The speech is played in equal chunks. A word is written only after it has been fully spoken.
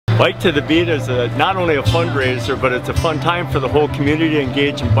Bike to the Beat is not only a fundraiser, but it's a fun time for the whole community to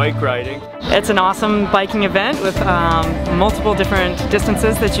engage in bike riding. It's an awesome biking event with multiple different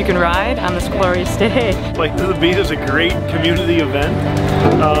distances that you can ride on this glorious day. Bike to the Beat is a great community event.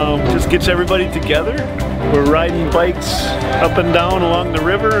 Just gets everybody together. We're riding bikes up and down along the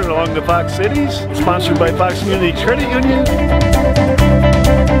river, along the Fox Cities. Sponsored by Fox Community Credit Union.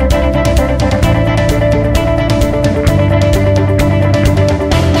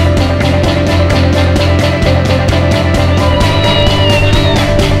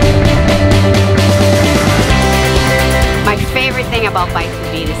 My favorite thing about Bike to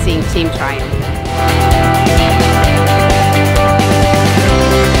the Beat is seeing Team Triumph.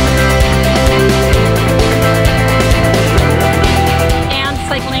 And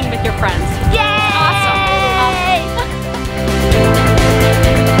cycling with your friends. Yay! Awesome.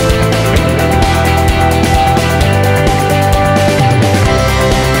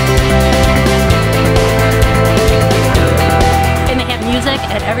 And they have music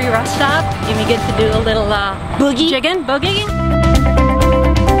at every rest stop, and we get to do a little boogie. Jigging, boogie.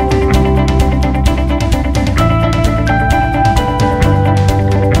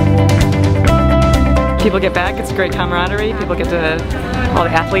 People get back, it's great camaraderie. All the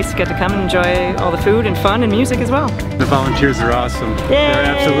athletes get to come and enjoy all the food and fun and music as well. The volunteers are awesome. Yay! They're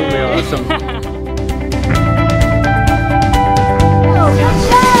absolutely awesome.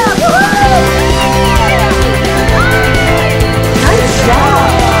 Nice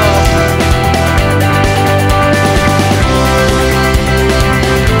job!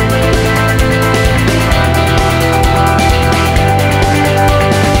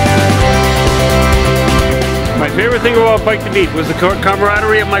 My favorite thing about Bike to Beat was the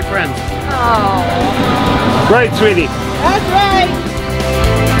camaraderie of my friends. Oh. Right, sweetie? That's right!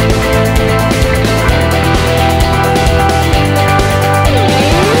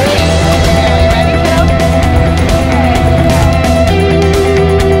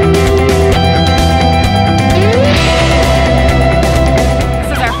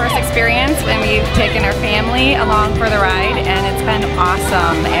 This is our first experience, and we've taken our family along for the ride, and it's been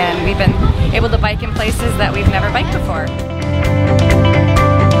awesome. And we've been able to bike in places that we've never biked before.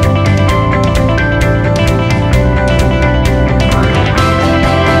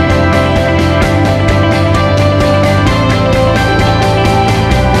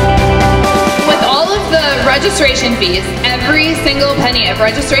 With all of the registration fees, every single penny of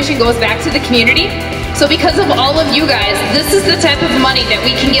registration goes back to the community. So because of all of you guys, this is the type of money that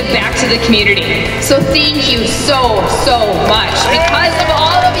we can give back to the community. So thank you so much because of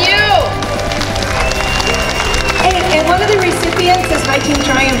all of you. Hey, and one of the recipients is my Team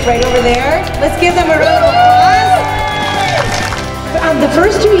Triumph right over there. Let's give them a round of applause. The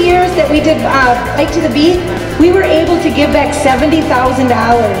first 2 years that we did Bike to the Beat, we were able to give back $70,000.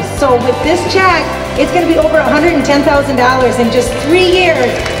 So with this check, it's going to be over $110,000 in just 3 years.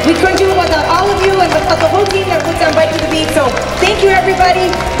 We couldn't do it without all of you and without the whole team that puts on Bike to the Beat. So thank you, everybody.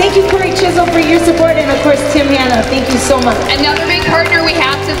 Thank you, Corey Chisholm, for your support, and of course, Tim Hanna. Thank you so much. Another big partner we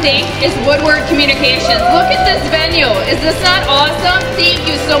have to thank is Woodward Communications. Look at this venue. Is this not awesome? Thank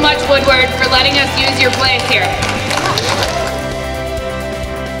you so much, Woodward, for letting us use your place here.